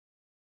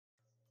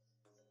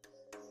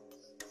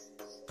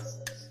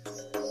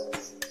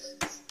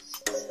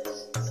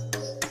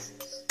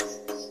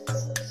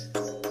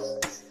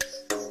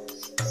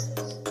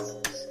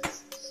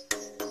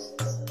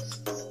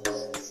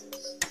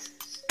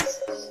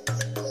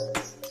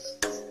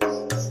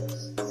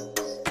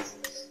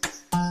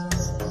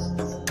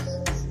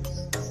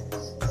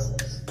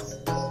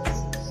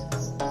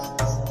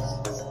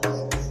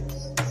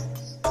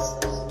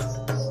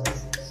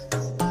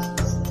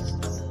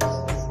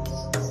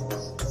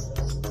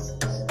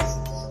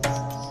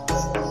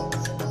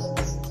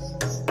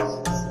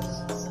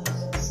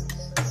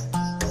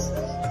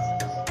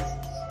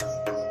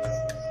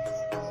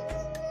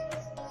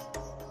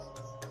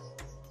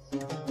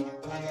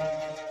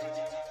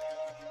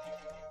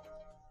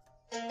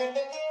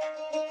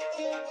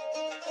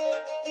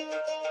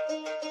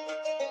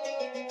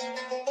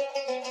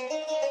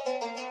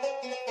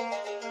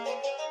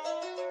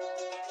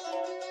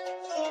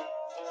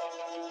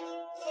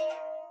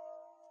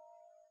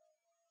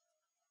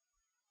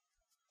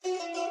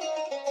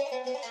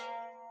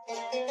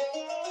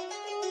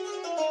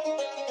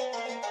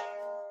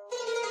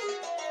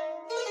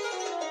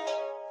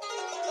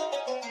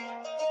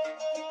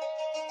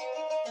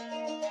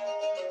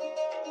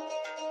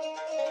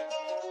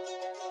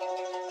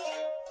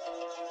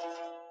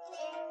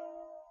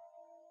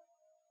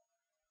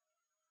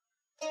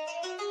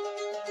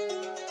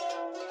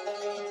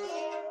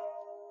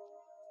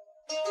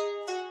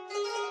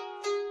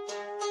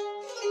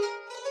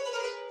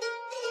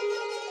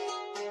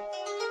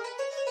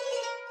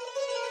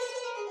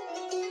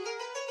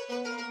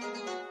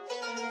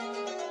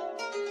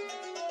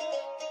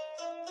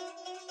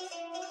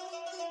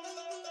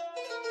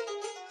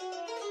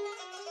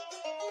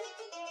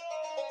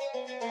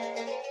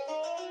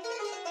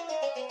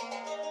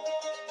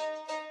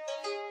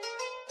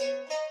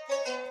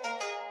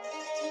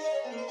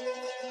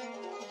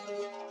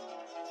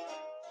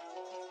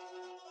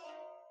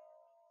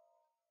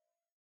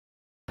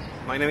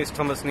My name is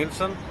Thomas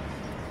Nilsson,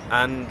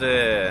 and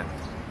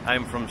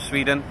I'm from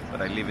Sweden,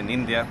 but I live in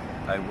India.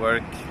 I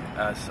work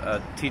as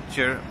a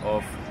teacher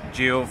of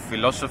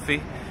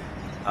geophilosophy.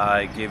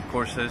 I give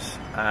courses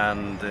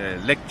and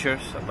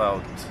lectures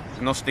about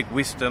Gnostic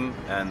wisdom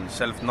and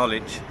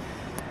self-knowledge.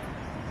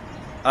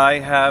 I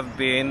have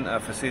been a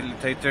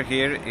facilitator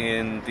here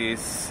in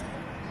this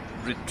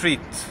retreat,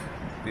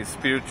 this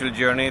spiritual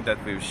journey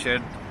that we've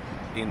shared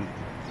in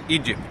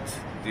Egypt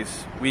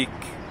this week,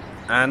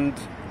 and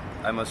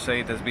I must say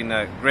it has been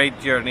a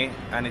great journey,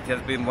 and it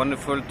has been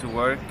wonderful to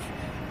work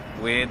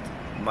with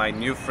my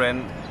new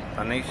friend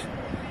Anish,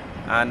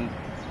 and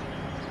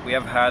we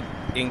have had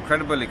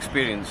incredible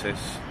experiences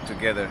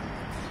together.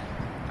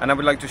 And I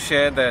would like to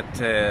share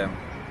that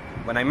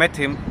when I met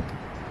him,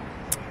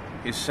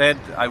 he said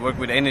I work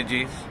with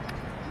energies,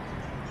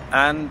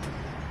 and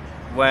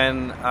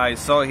when I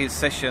saw his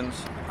sessions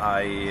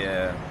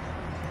I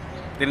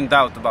didn't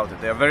doubt about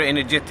it. They are very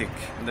energetic,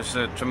 and there's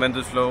a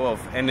tremendous flow of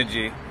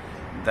energy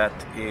that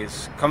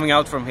is coming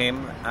out from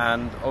him,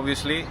 and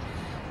obviously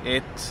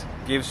it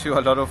gives you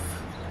a lot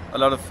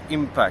of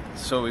impact.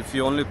 So if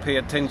you only pay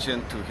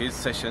attention to his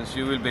sessions,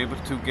 you will be able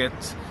to get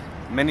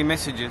many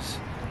messages,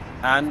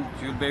 and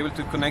you'll be able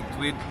to connect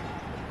with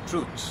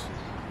truths.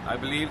 I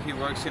believe he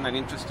works in an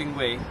interesting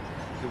way.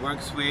 He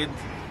works with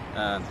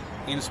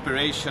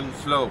inspiration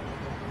flow,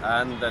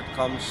 and that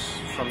comes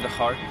from the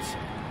heart.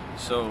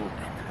 So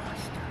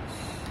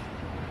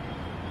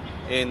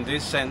in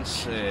this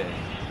sense,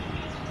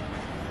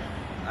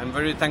 I'm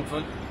very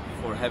thankful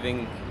for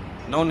having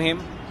known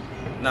him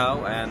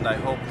now, and I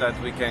hope that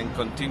we can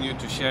continue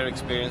to share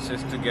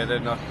experiences together,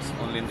 not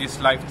only in this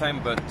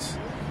lifetime but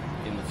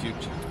in the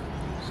future.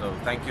 So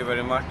thank you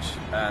very much,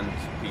 and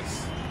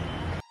peace.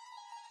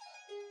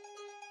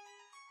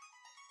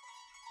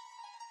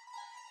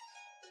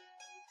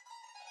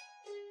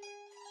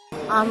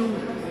 I'm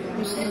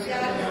Mrs.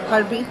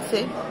 Harbeet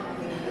Singh,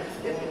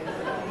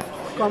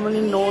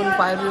 commonly known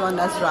by everyone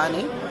as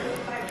Rani.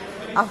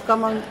 I've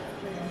come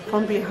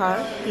from Bihar,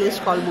 a place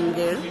called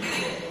Munger,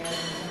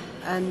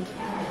 and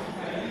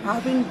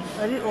I've been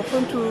very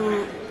open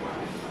to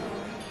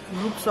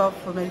groups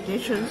of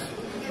meditations.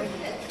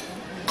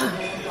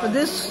 But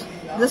this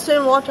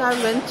time what I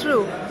went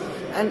through,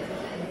 and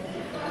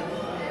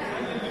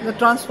the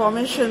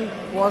transformation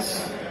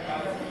was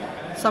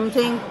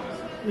something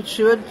which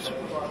shivered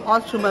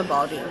all through my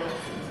body.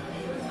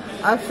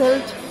 I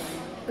felt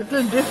a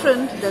little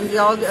different than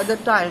all the other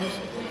times.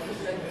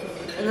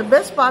 And the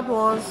best part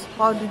was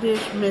how did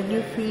it make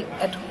you feel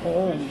at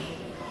home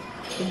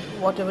in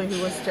whatever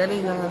he was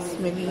telling us,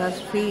 making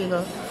us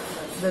feel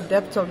the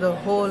depth of the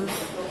whole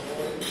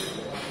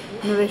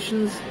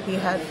narrations he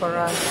had for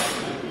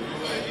us.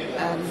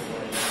 And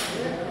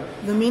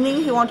the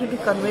meaning he wanted to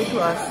convey to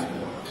us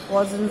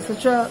was in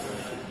such a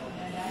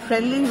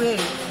friendly way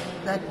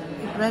that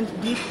it went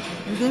deep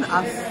within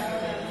us,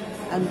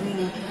 and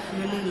we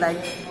really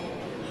liked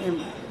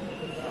him.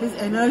 His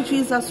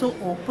energies are so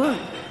open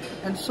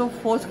and so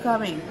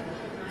forthcoming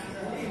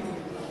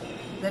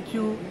that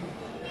you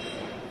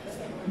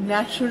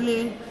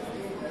naturally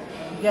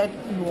get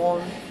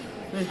involved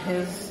with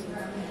his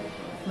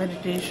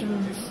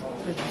meditations,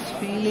 with his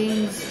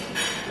feelings,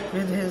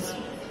 with his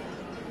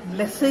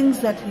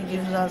blessings that he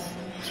gives us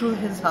through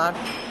his heart,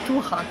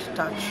 through heart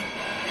touch,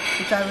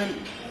 which I will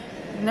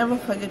never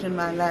forget in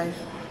my life.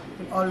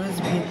 It will always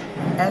be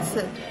an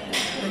asset.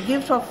 The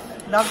gift of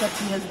love that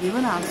he has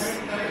given us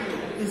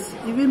is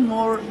even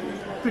more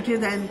pretty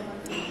than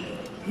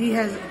he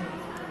has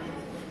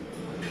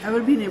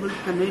ever been able to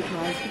convey to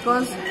us,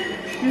 because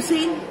you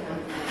see,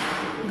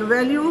 the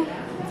value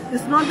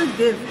is not the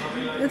gift,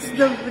 it's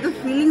the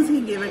feelings he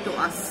gave it to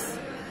us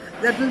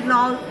that will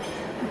now,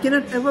 we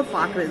cannot ever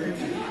part with it,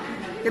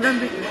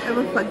 cannot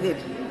ever forget.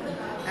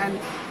 And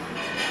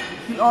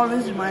he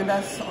always reminds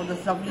us of the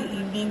lovely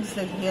evenings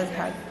that he has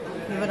had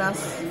given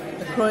us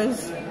the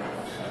quiz,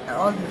 and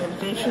all the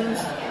meditations,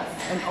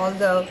 and all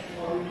the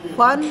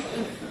fun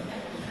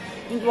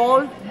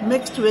involved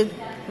mixed with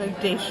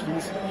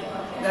meditations.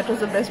 That was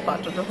the best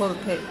part of the whole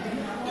thing.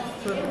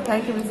 So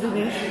thank you, Mr.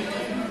 Dinesh.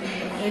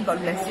 May God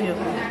bless you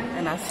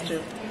and us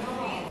too.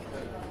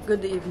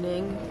 Good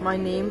evening. My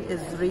name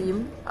is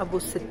Reem Abu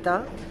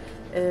Sitta.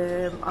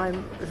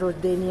 I'm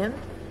Jordanian.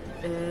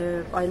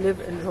 I live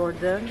in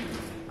Jordan.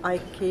 I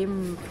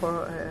came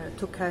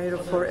to Cairo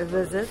for a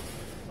visit.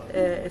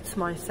 It's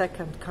my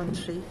second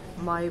country,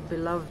 my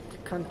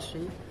beloved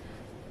country,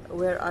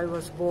 where I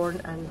was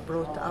born and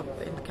brought up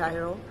in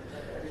Cairo.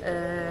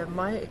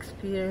 My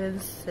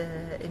experience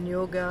in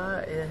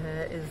yoga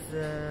is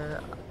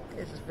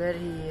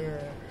very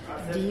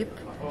deep.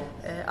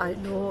 I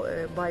know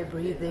by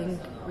breathing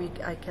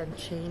I can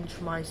change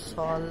my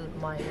soul,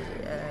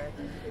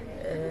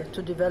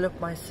 to develop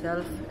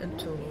myself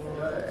into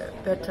a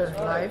better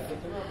life.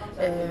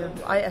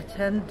 I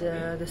attend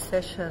the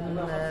session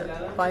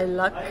by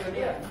luck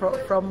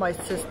from my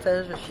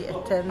sister. She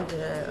attended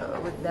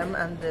with them,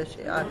 and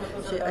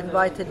she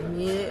invited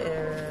me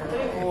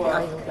if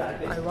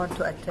I want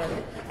to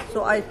attend.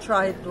 So I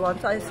tried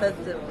once. I said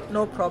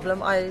no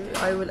problem,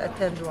 I will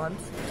attend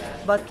once,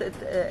 but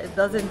it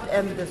doesn't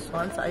end this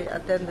once. I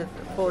attended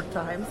 4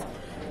 times.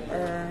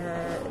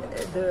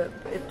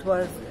 It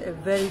was a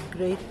very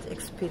great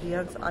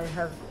experience. I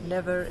have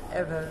never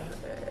ever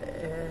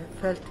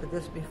felt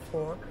this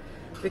before,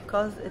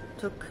 because it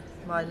took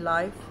my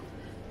life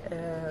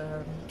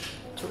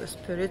to a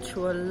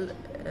spiritual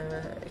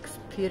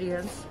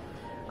experience.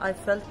 I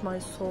felt my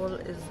soul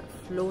is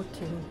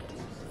floating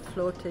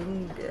through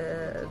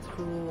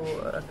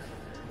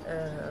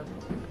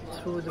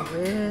the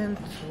wind,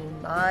 through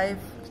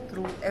life,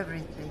 through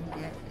everything.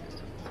 Yeah,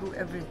 through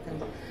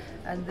everything.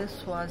 And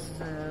this was,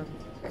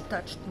 it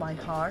touched my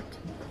heart.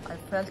 I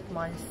felt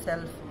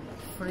myself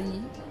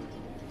free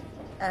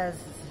as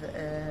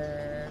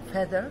a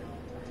feather.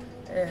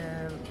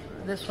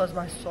 This was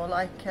my soul.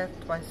 I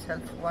kept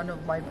myself, one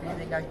of my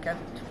breathing, I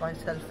kept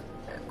myself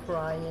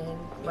crying,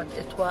 but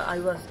I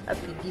was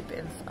happy deep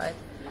inside.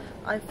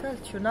 I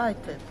felt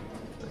united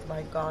with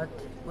my God,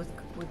 with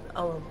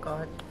our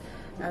God,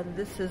 and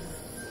this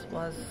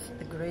was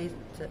the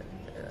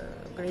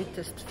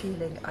greatest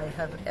feeling I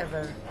have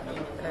ever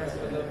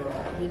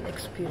been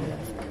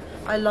experienced.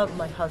 I love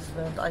my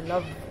husband, I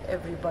love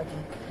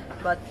everybody,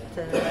 but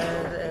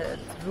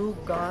through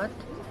God,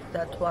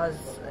 that was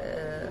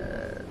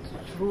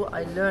through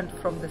I learned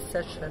from the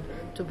session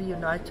to be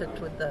united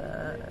with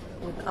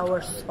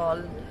our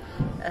soul,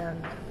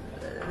 and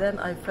then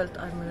I felt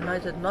I'm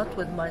united not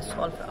with my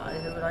soul,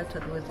 I'm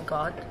united with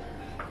God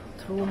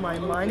through my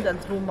mind and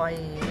through my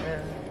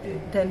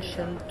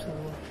intention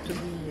to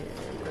be.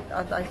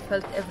 And I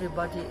felt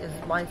everybody is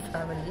my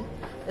family,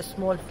 a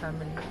small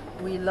family.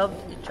 We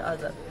loved each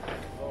other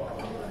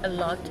a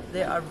lot.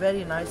 They are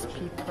very nice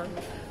people,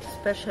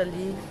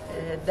 especially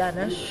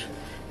Danish.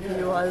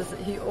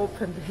 He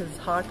opened his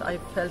heart. I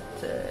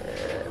felt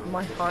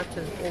my heart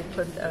is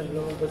opened, and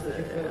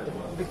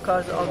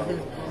because of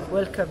his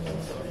welcoming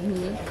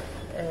me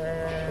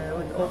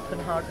with open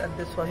heart, and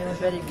this was a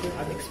very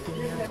good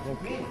experience.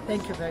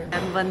 Thank you very much.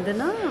 I'm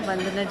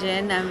Vandana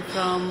Jain. I'm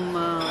from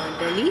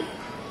Delhi,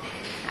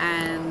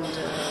 and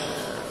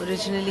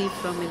originally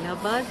from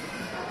Allahabad.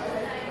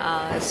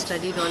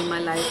 Studied all my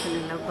life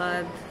in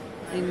Allahabad,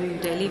 in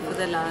Delhi for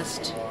the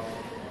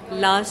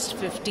last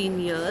 15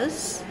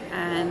 years,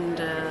 and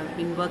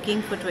been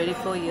working for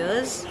 24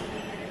 years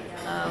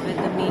with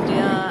the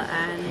media,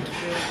 and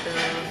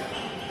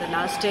with the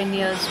last 10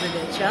 years with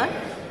HR.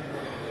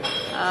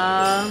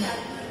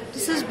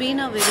 This has been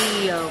a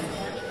very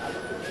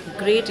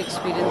great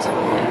experience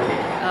for me,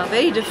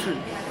 very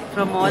different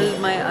from all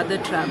my other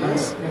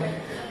travels,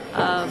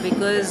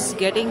 because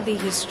getting the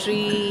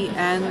history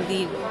and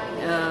the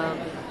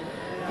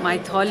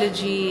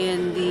mythology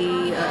and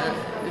the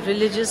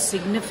religious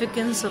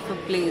significance of a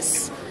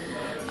place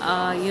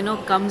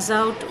comes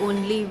out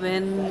only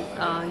when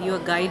you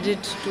are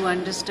guided to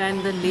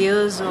understand the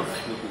layers of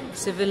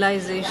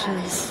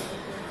civilizations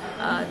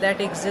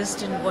that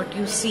exist in what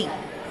you see.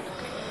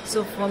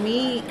 So for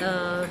me,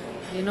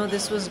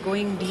 this was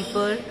going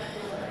deeper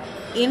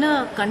in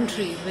a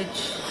country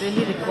which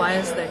really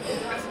requires that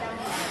depth.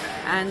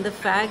 And the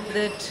fact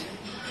that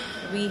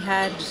we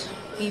had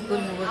people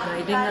who were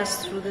guiding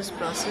us through this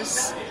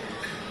process,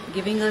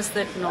 giving us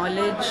that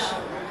knowledge,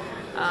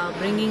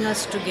 bringing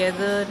us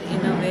together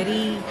in a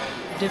very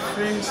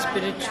different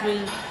spiritual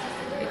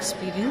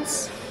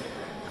experience,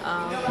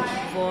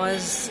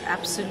 was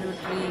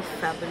absolutely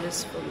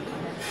fabulous for me.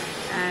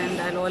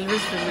 And I'll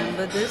always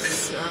remember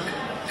this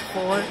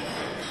for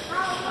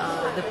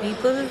the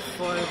people,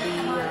 for the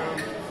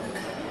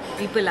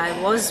people I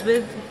was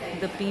with,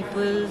 the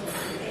people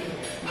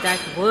that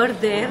were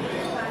there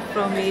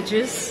from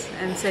ages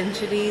and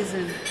centuries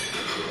and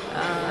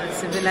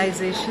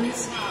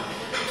civilizations,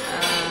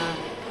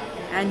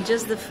 and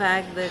just the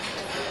fact that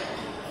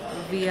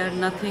we are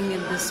nothing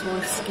in this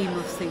whole scheme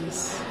of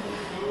things.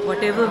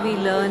 Whatever we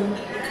learn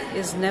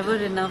is never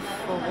enough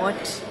for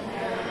what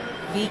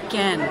we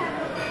can.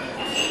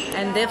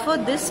 And therefore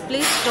this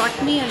place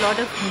taught me a lot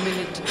of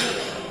humility.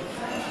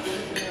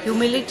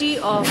 Humility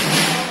of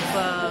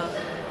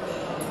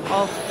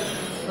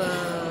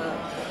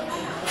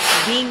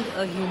being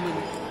a human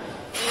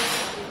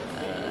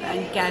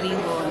and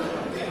carrying on.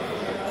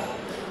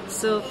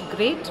 So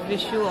great,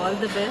 wish you all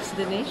the best,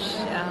 Dinesh.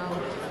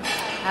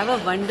 Have a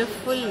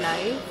wonderful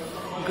life,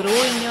 grow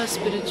in your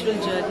spiritual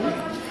journey,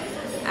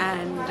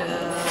 and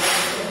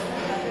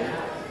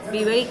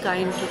be very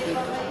kind to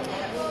people.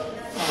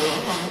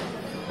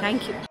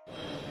 Thank you.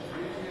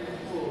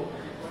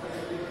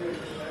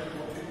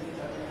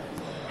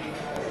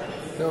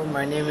 So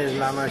my name is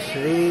Lama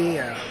Shri.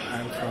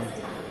 I'm from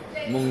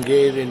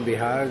Munger in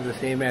Bihar, the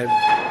same as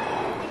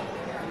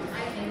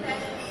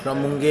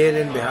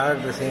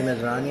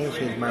Rani.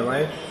 She's my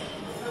wife,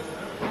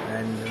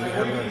 and we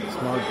have a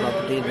small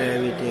property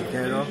there we take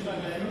care of.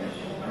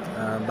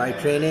 By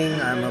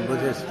training, I'm a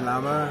Buddhist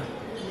Lama,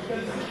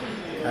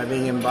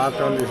 having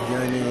embarked on this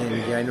journey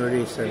in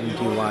January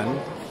 '71.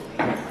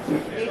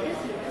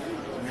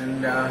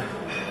 And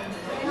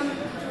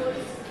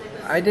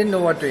I didn't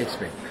know what to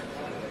expect.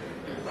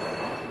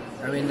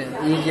 I mean,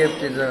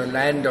 Egypt is a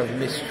land of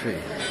mystery.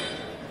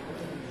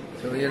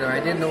 So, I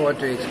didn't know what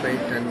to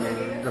expect, and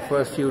the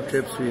first few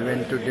trips we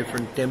went to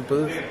different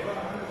temples.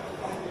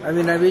 I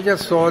mean, we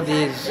just saw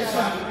these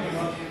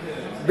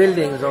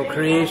buildings or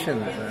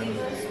creations, and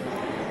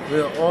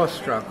we were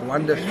awestruck,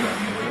 wonderstruck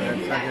that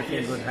such a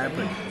thing could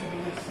happen.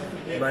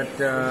 But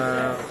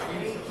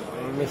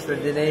Mr.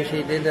 Dinesh,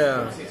 he did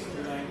a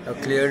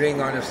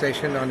clearing on a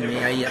session on me,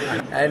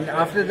 and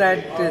after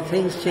that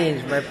things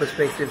changed, my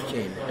perspective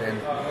changed,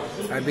 and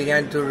I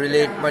began to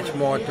relate much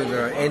more to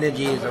the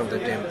energies of the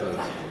temples.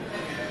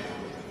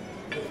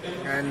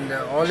 And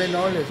all in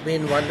all, it's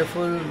been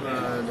wonderful.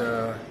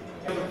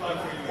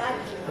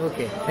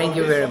 Okay, thank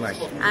you very much.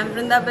 I'm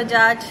Vrinda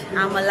Bajaj.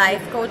 I'm a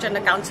life coach and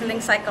a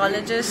counseling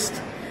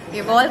psychologist.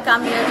 We've all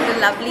come here to the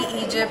lovely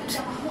Egypt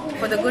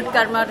for the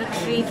GoodKarma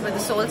retreat with the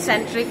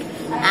soul-centric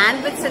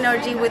and with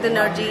synergy with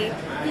energy.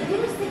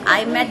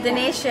 I met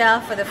Dinesh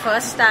here for the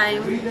first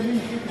time.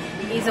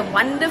 He's a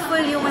wonderful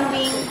human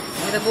being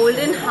with a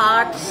golden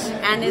heart,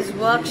 and his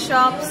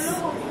workshops,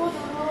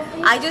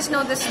 I just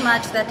know this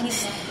much, that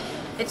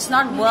it's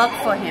not work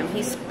for him.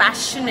 He's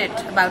passionate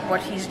about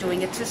what he's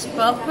doing. It's his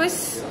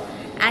purpose,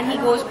 and he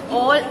goes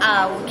all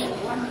out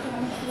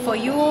for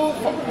you,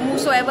 for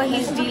whosoever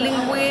he's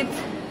dealing with.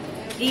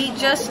 He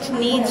just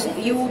needs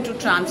you to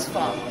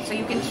transform. So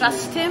you can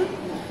trust him,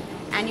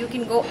 and you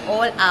can go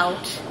all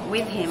out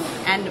with him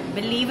and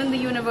believe in the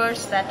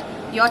universe that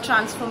your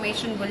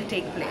transformation will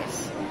take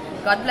place.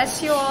 God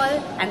bless you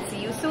all, and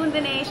see you soon,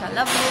 Dinesh. I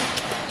love you.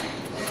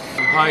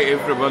 Hi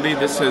everybody,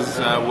 this is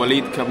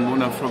Walid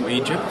Kamuna from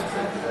Egypt.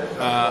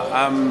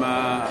 I'm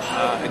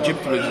an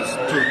Egyptologist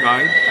tour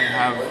guide. I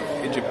have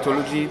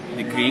Egyptology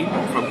degree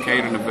from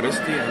Cairo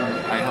University,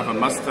 and I have a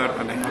master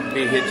and I have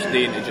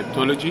PhD in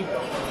Egyptology.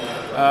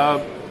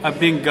 I've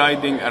been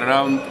guiding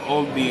around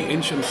all the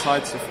ancient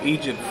sites of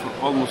Egypt for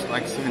almost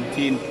like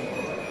 17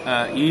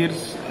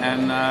 years,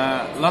 and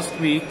last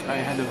week I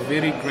had a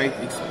very great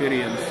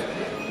experience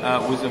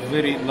with a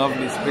very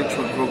lovely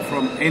spiritual group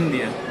from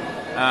India,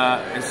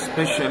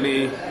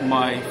 especially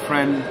my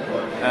friend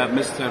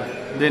Mr.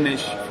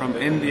 Dinesh from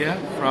India,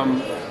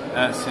 from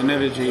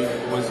Synergy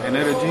with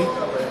Energy,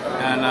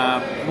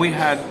 and we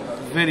had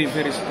very,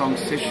 very strong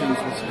sessions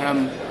with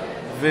him,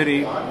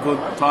 very good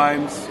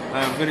times,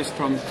 very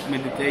strong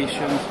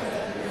meditations,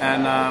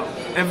 and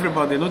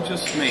everybody, not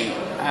just me,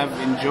 have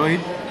enjoyed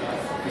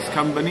his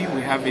company.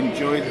 We have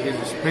enjoyed his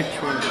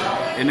spiritual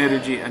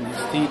energy and his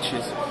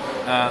teachings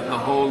the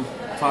whole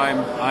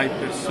time. I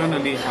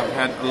personally have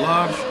had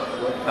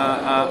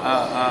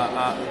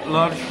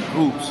large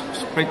groups,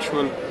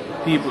 spiritual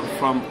people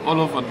from all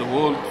over the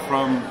world,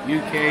 from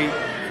UK,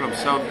 from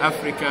South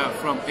Africa,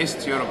 from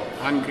East Europe,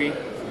 Hungary,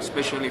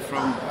 especially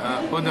from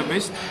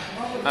Budapest.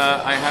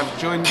 I have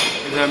joined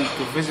them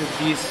to visit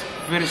these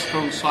very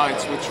strong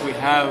sites which we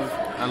have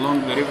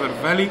along the river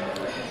valley,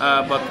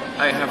 but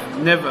I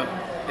have never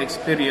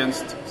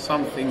experienced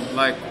something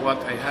like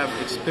what I have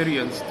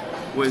experienced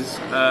with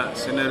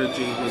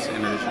Synergy with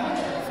Energy.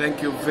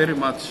 Thank you very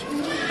much,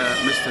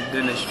 Mr.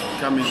 Dinesh, for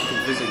coming to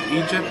visit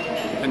Egypt,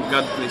 and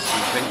God bless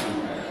you. Thank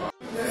you.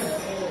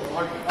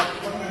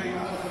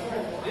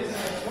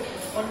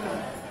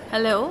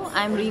 Hello,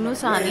 I'm Reenu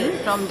Sani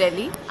from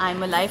Delhi.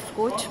 I'm a life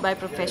coach by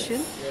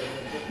profession.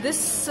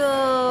 This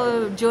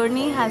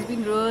journey has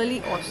been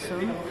really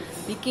awesome.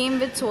 We came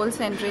with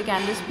soul-centric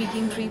and the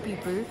speaking tree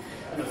people.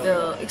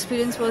 The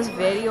experience was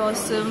very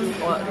awesome.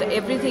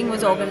 Everything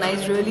was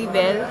organized really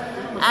well.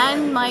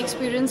 And my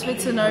experience with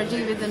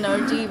Synergy, with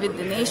Energy, with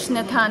Dinesh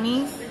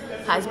Nathani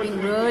has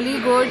been really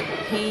good.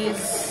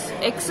 He's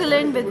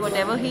excellent with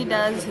whatever he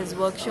does. His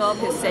workshop,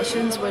 his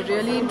sessions were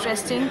really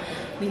interesting.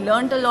 We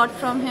learned a lot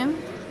from him.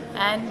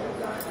 And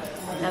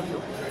love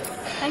you.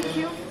 Thank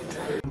you.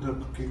 The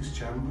King's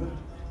Chamber,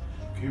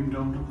 came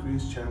down to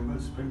Queen's Chamber,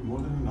 spent more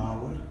than an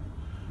hour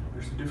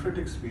It's a different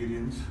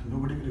experience.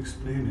 Nobody can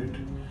explain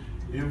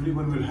it.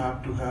 Everyone will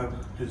have to have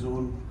his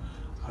own,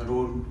 her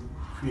own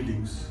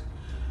feelings.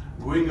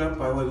 Going up,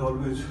 I was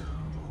always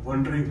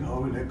wondering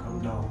how will I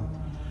come down.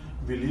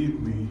 Believe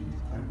me,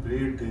 I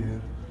prayed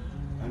there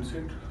and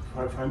said,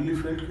 I finally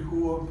felt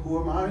who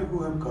am I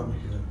who have come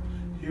here?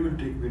 He will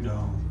take me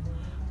down.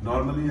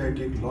 Normally I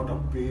take a lot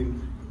of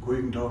pain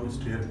going down the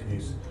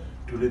staircase.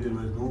 Today there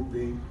was no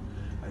pain.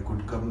 I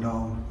could come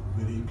down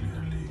very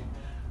clearly,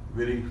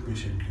 very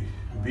patiently.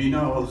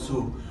 Veena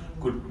also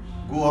could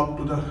go up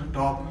to the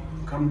top,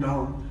 come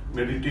down,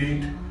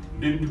 meditate,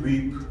 didn't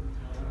weep.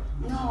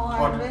 No,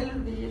 I will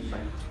weep,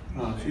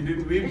 but she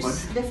didn't weep it's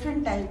much.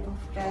 Different type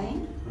of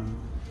crying.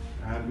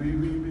 And we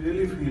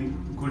really feel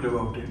good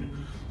about it.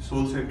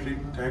 Soul-centric,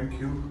 thank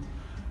you.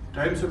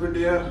 Times of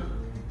India,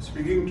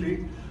 speaking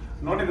tree,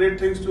 not a great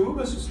thing to do,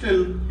 but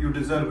still you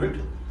deserve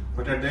it.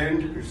 But at the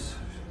end, it's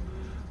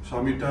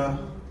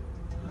Samita,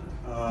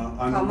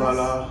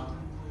 Anubala,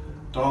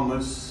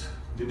 Thomas,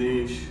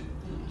 Dinesh,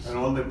 and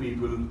all the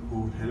people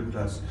who helped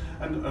us.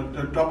 And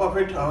on top of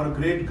it, our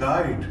great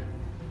guide,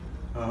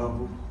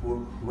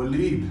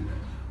 Waleed,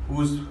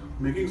 who's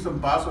making some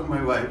pass on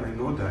my wife. I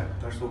know that.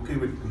 That's okay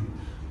with me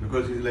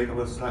because he's like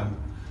our son.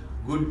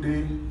 Good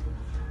day.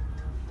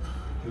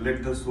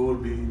 Let the soul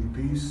be in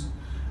peace.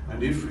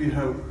 And if we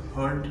have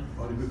hurt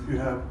or if we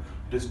have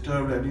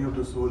disturbed any of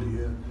the soul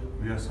here,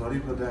 we are sorry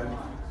for that.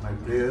 My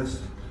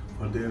prayers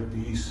for their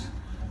peace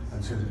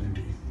and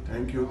serenity.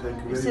 Thank you very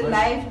much. It's a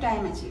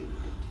lifetime achievement.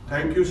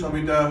 Thank you,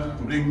 Samita.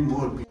 Bring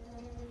more peace.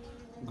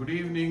 Good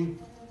evening,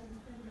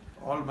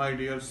 all my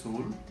dear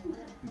soul.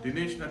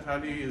 Dinesh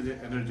Nathali is an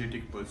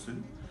energetic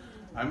person.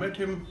 I met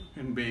him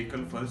in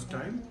Baikal first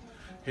time.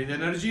 His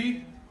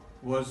energy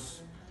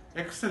was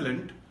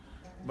excellent,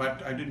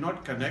 but I did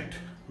not connect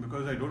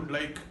because I don't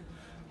like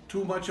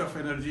too much of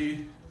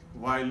energy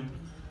while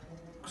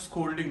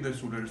scolding the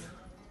students.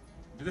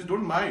 Just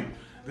don't mind.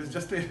 This is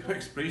just an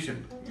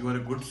expression. You are a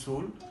good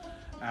soul,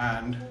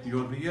 and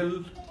your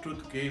real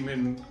truth came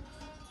in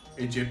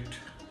Egypt.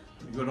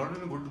 You are not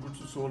a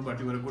good soul, but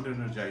you are a good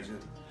energizer.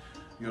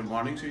 Your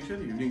morning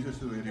session, evening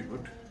session is very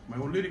good. My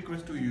only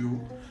request to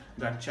you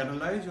that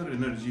channelize your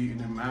energy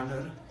in a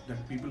manner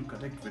that people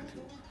connect with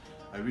you.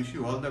 I wish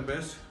you all the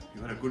best.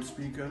 You are a good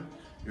speaker.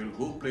 You will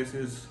go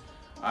places.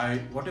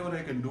 Whatever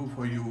I can do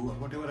for you, or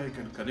whatever I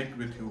can connect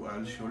with you, I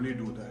will surely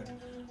do that.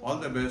 All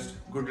the best.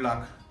 Good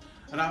luck.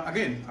 And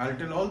again, I'll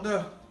tell all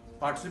the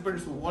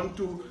participants who want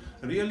to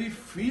really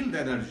feel the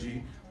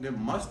energy, they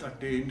must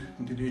attend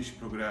Dinesh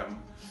program.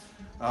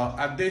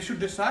 And they should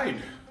decide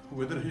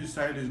whether his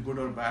style is good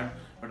or bad.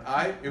 But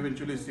I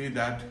eventually say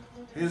that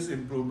his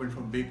improvement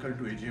from Baker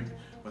to Egypt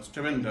was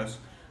tremendous.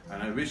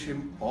 And I wish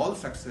him all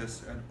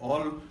success and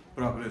all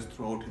progress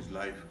throughout his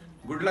life.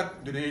 Good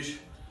luck, Dinesh.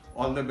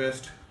 All the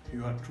best.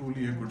 You are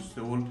truly a good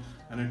soul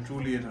and a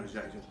truly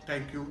energizer.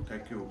 Thank you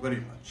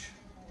very much.